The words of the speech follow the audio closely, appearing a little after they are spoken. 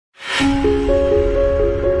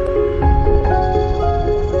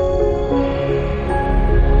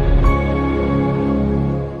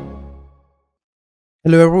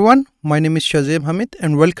Hello everyone, my name is Shazeb Hamid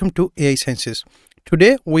and welcome to AI Sciences.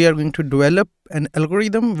 Today we are going to develop an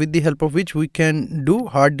algorithm with the help of which we can do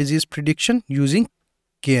heart disease prediction using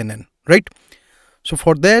KNN, right? So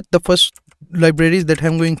for that, the first libraries that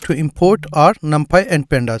I'm going to import are NumPy and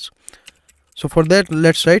Pandas. So for that,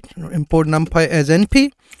 let's write import NumPy as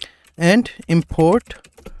NP and import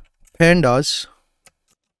Pandas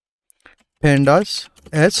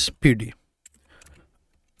as PD,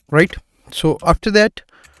 right? So after that,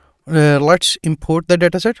 let's import the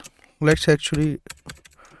dataset. Let's actually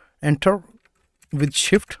enter with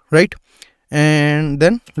shift, right? And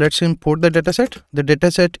then let's import the dataset. The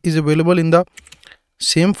dataset is available in the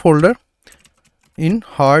same folder in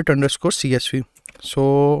heart_CSV.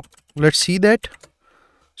 So let's see that.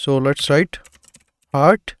 So let's write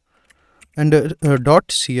heart and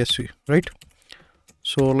 .csv, right?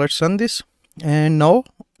 So let's run this, and now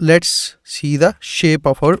let's see the shape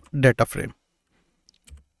of our data frame.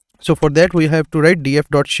 So for that we have to write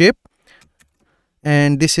df.shape,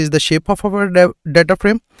 and this is the shape of our data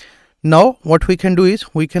frame. Now what we can do is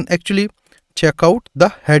we can actually check out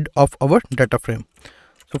the head of our data frame.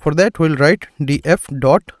 So for that we'll write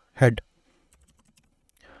df.head.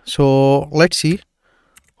 So let's see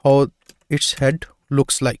how its head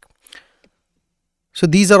looks like. So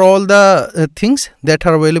these are all the things that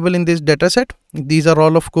are available in this dataset. These are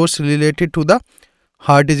all of course related to the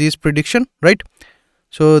heart disease prediction, right?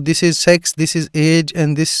 So this is sex, this is age,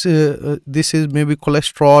 and this is maybe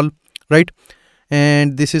cholesterol, right?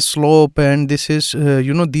 And this is slope, and this is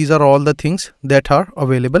these are all the things that are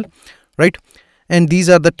available, right? And these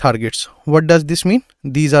are the targets. What does this mean?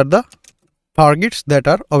 These are the targets that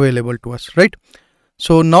are available to us, right?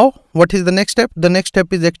 So now what is the next step? The next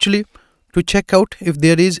step is actually to check out if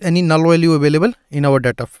there is any null value available in our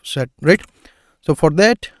data set, right? So for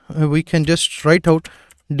that we can just write out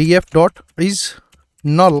df.is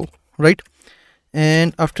null, right?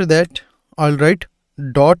 And after that I'll write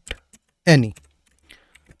 .any.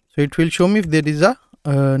 So it will show me if there is a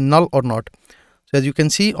null or not. So as you can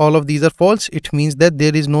see, all of these are false. It means that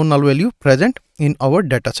there is no null value present in our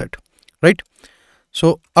data set, right?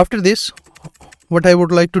 So after this, what I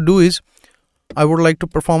would like to do is I would like to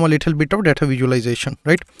perform a little bit of data visualization,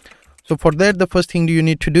 right? So for that, the first thing you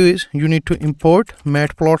need to do is you need to import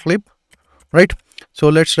matplotlib, right? So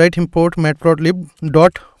let's write import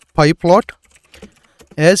matplotlib.pyplot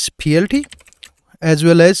as plt, as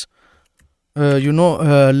well as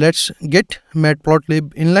let's get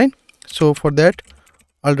matplotlib inline. So for that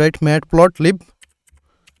I'll write matplotlib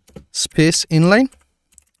space inline,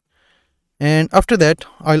 and after that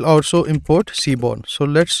I'll also import seaborn. So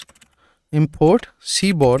let's import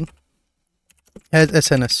seaborn as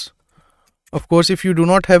SNS. Of course, if you do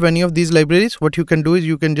not have any of these libraries, what you can do is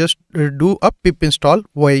you can just do a pip install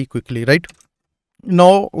very quickly, right?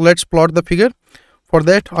 Now let's plot the figure. For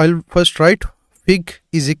that I'll first write fig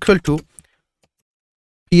is equal to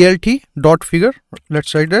plt.figure.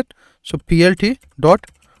 Let's write that. So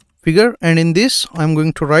plt.figure, and in this I'm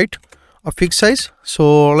going to write a fig size.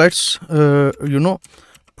 So let's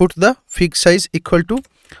put the fig size equal to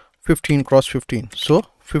 15 cross 15. So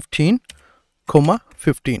 15 comma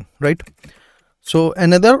 15, right? So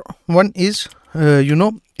another one is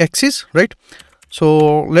axis, right?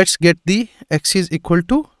 So let's get the axis equal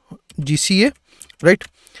to GCA, right?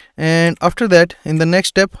 And after that, in the next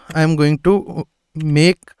step I am going to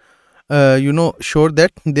make sure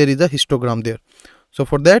that there is a histogram there. So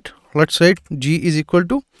for that let's write G is equal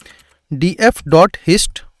to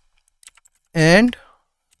df.hist and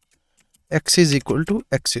x is equal to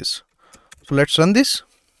axis. So let's run this.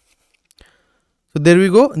 So there we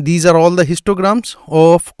go. These are all the histograms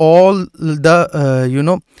of all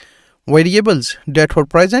the variables that were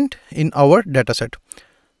present in our dataset.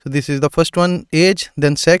 So this is the first one, age,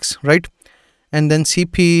 then sex, right? And then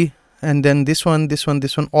CP, and then this one,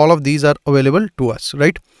 all of these are available to us,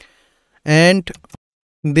 right? And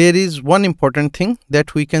there is one important thing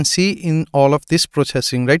that we can see in all of this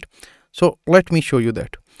processing, right? So let me show you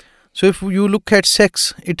that. So if you look at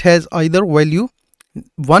sex, it has either value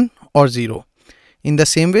 1 or 0. In the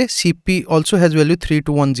same way, CP also has value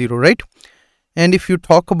 3210, right? And if you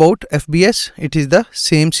talk about FBS, it is the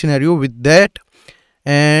same scenario with that,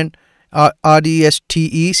 and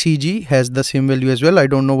RESTECG has the same value as well. I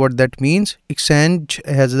don't know what that means. Exchange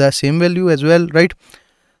has the same value as well, right?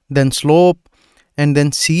 Then slope, and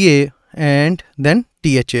then CA, and then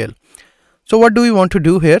THL. So what do we want to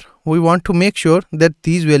do here? We want to make sure that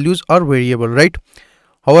these values are variable, right?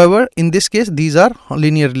 However, in this case, these are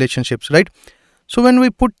linear relationships, right? So when we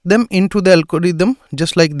put them into the algorithm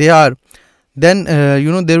just like they are, then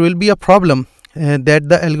there will be a problem that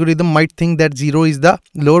the algorithm might think that 0 is the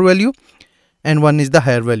lower value and 1 is the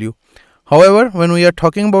higher value. However, when we are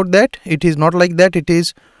talking about that, it is not like that. It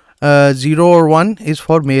is 0 or 1 is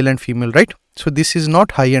for male and female, right? So this is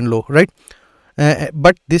not high and low, right?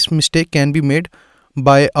 But this mistake can be made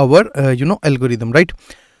by our algorithm, right?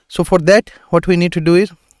 So for that, what we need to do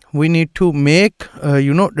is we need to make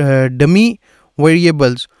dummy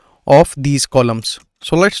variables of these columns.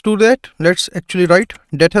 So let's do that. Let's actually write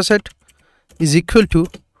dataset is equal to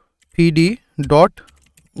pd dot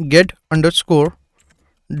get underscore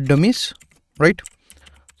dummies, right?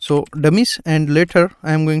 So dummies, and later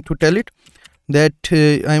I am going to tell it that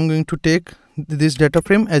I am going to take this data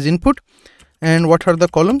frame as input. And what are the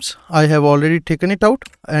columns? I have already taken it out,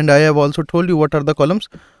 and I have also told you what are the columns.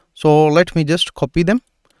 So let me just copy them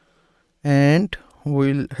and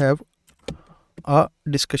we'll have a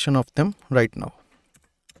discussion of them right now.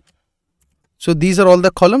 So these are all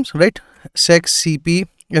the columns, right? sex, cp,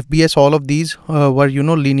 fbs, all of these were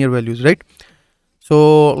linear values, right?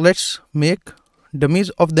 So let's make dummies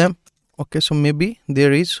of them. Okay, so maybe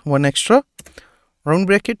there is one extra round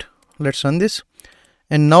bracket. Let's run this,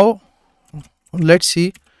 and now let's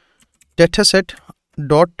see dataset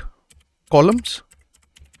dot columns.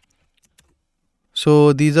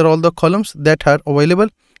 So these are all the columns that are available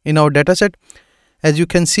in our dataset. As you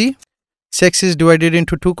can see, sex is divided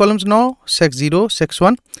into 2 columns now, sex 0, sex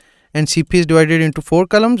 1, and cp is divided into 4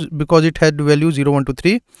 columns because it had value 0, 1, 2,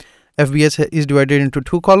 3. fbs is divided into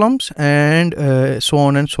 2 columns, and so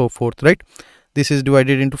on and so forth, right? This is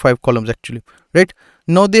divided into 5 columns actually, right?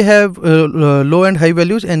 Now they have low and high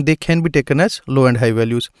values, and they can be taken as low and high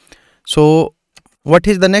values. So what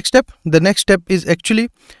is the next step? The next step is actually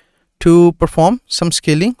to perform some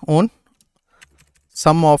scaling on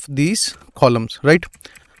some of these columns, right?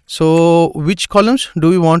 So which columns do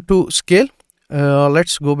we want to scale?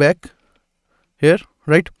 Let's go back here,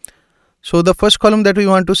 right? So the first column that we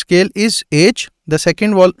want to scale is age. The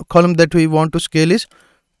second column that we want to scale is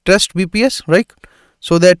trust bps, right?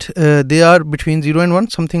 So that they are between 0 and 1,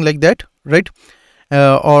 something like that, right?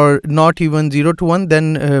 Or not even 0 to 1,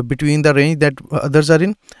 then between the range that others are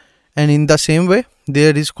in. And in the same way,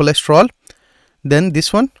 there is cholesterol, then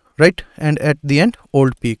this one, right? And at the end,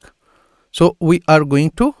 old peak. So we are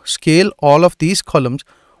going to scale all of these columns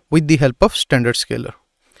with the help of standard scaler,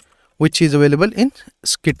 which is available in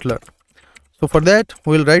skitlearn. So for that,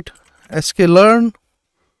 we'll write sklearn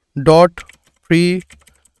dot pre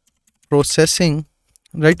processing,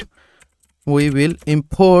 right? We will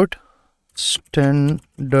import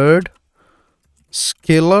standard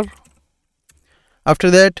scaler.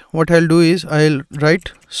 After that, what I'll do is I'll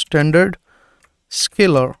write standard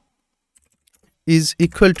scaler is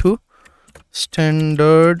equal to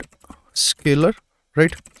standard scaler,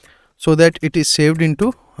 right? So that it is saved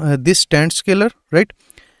into this stand scaler, right?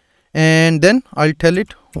 And then I'll tell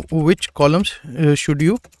it which columns should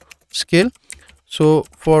you scale. So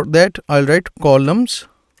for that, I'll write columns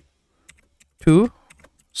to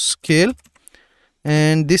scale,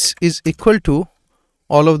 and this is equal to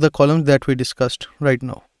all of the columns that we discussed right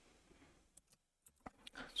now.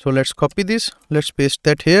 So let's copy this, let's paste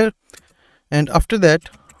that here, and after that,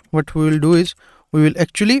 what we will do is we will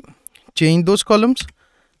actually change those columns,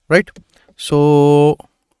 right? So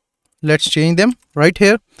let's change them right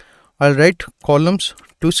here. I'll write columns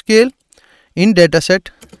to scale in dataset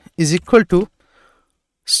is equal to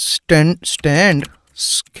stand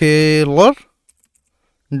scaler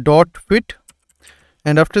dot fit,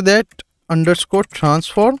 and after that underscore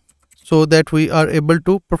transform, so that we are able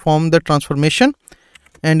to perform the transformation.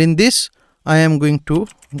 And in this, I am going to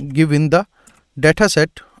give in the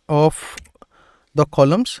dataset of the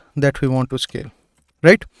columns that we want to scale,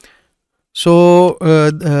 right? So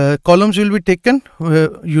columns will be taken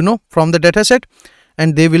from the dataset,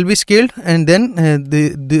 and they will be scaled, and then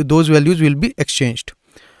those values will be exchanged.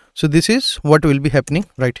 So this is what will be happening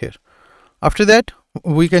right here. After that,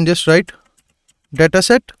 we can just write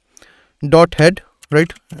dataset dot head,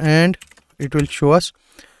 right? And it will show us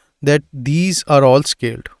that these are all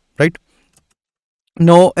scaled, right?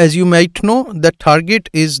 Now, as you might know, the target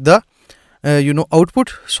is the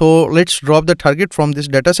output. So let's drop the target from this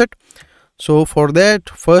dataset. So for that,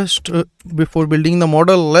 first before building the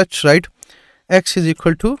model, let's write x is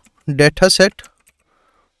equal to dataset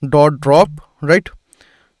dot drop, right?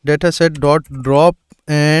 Dataset dot drop,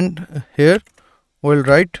 and here we'll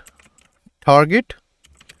write target,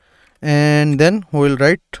 and then we'll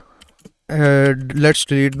write let's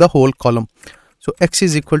delete the whole column. So x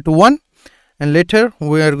is equal to 1, and later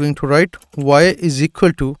we are going to write y is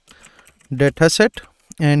equal to dataset,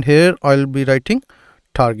 and here I'll be writing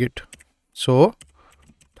target. So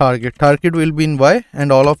target will be in y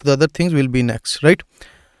and all of the other things will be in x, right?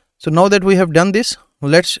 So now that we have done this,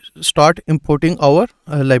 let's start importing our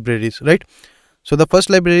libraries, right? So the first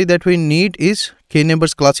library that we need is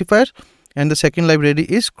K-neighbors classifier, and the second library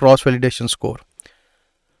is cross validation score.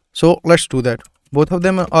 So let's do that. Both of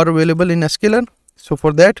them are available in sklearn. So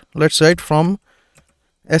for that, let's write from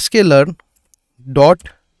sklearn dot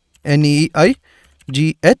neigh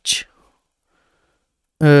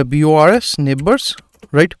bors neighbors,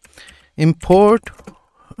 right? Import,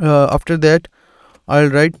 after that I'll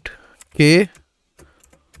write k,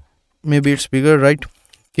 maybe it's bigger, right?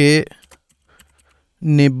 K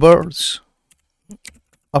neighbors.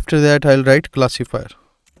 After that I'll write classifier,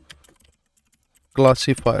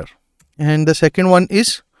 and the second one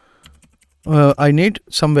is I need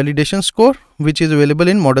some validation score which is available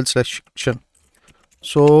in model selection.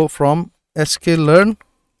 So from sklearn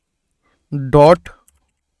dot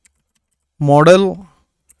model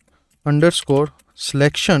underscore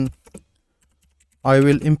selection, I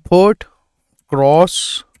will import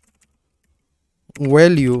cross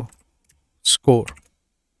value score.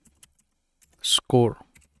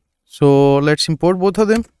 So let's import both of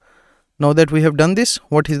them. Now that we have done this,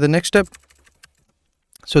 what is the next step?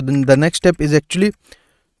 So then the next step is actually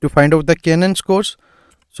to find out the KNN scores.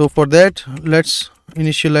 So for that, let's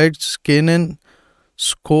initialize KNN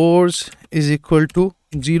scores is equal to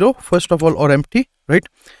 0 first of all, or empty, right?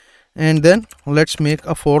 And then let's make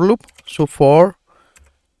a for loop. So for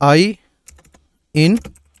I in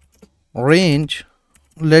range,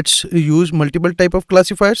 let's use multiple type of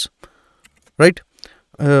classifiers, right?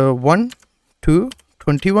 1 to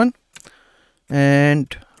 21,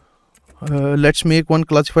 and let's make one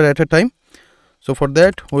classifier at a time. So for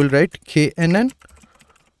that we'll write KNN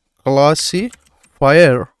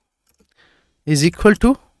classifier is equal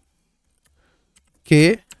to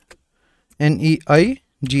KNEIGH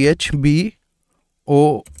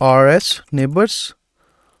BORS neighbors.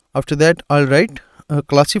 After that I'll write a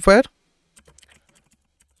classifier,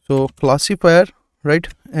 so classifier, right,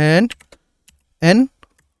 and n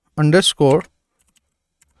underscore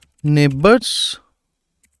neighbors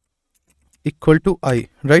equal to I,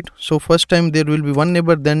 right? So first time there will be one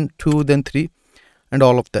neighbor, then 2, then 3, and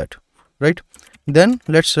all of that, right? Then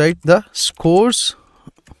let's write the scores.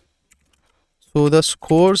 So the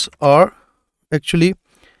scores are actually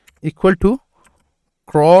equal to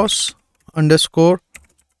cross underscore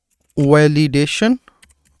validation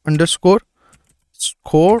underscore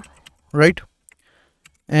score, right?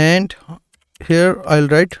 And here I'll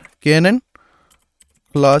write KNN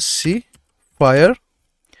classifier,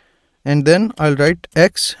 and then I'll write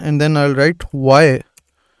x, and then I'll write y,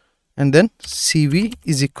 and then CV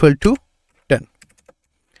is equal to 10.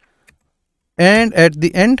 And at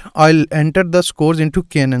the end I'll enter the scores into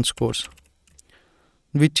KNN scores,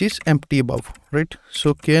 which is empty above, right?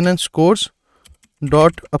 So KNN scores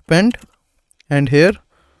dot append, and here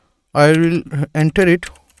I will enter it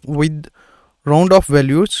with round of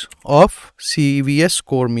values of CVS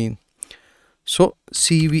score mean. So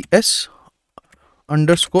CVS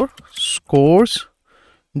underscore scores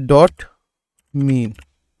dot mean,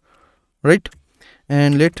 right?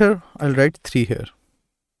 And later I'll write 3 here,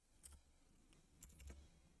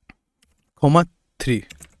 comma 3.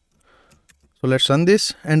 So let's run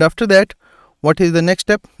this, and after that, what is the next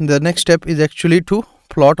step? The next step is actually to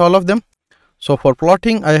plot all of them. So for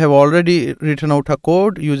plotting, I have already written out a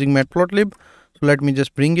code using matplotlib. So let me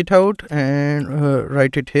just bring it out and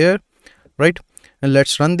write it here, right? And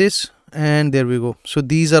let's run this, and there we go. So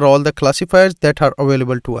these are all the classifiers that are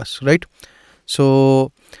available to us, right?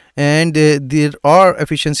 So and there are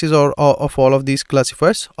efficiencies of all of these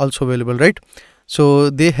classifiers also available, right?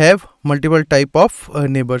 So they have multiple type of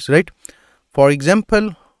neighbors, right? For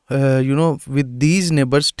example, with these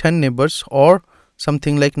neighbors, 10 neighbors or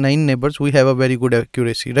something like 9 neighbors, we have a very good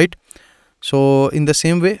accuracy, right? So in the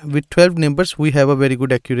same way, with 12 neighbors we have a very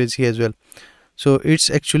good accuracy as well. So it's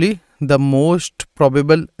actually the most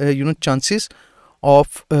probable chances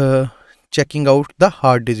of checking out the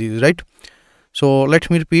heart disease, right? So let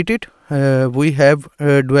me repeat it. We have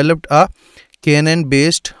developed a KNN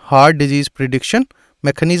based heart disease prediction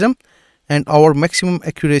mechanism, and our maximum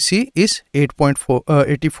accuracy is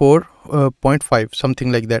 84.5,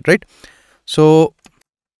 something like that, right? So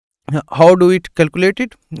how do it calculate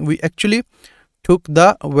it? We actually took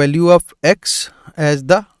the value of x as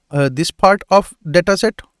the this part of data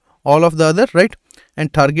set, all of the other, right,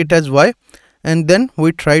 and target as y, and then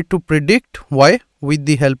we try to predict y with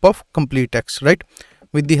the help of complete x, right?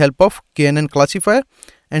 with the help of KNN Classifier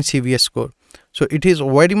and CVS score. So it is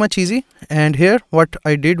very much easy, and here what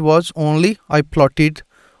I did was only I plotted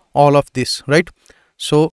all of this, right?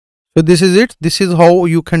 So this is it. This is how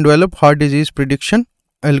you can develop heart disease prediction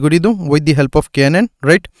algorithm with the help of KNN,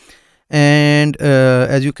 right? And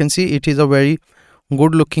as you can see, it is a very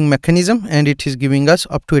good looking mechanism, and it is giving us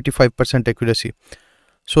up to 85% accuracy.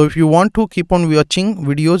 So if you want to keep on watching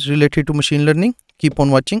videos related to machine learning, keep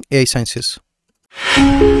on watching AI Sciences.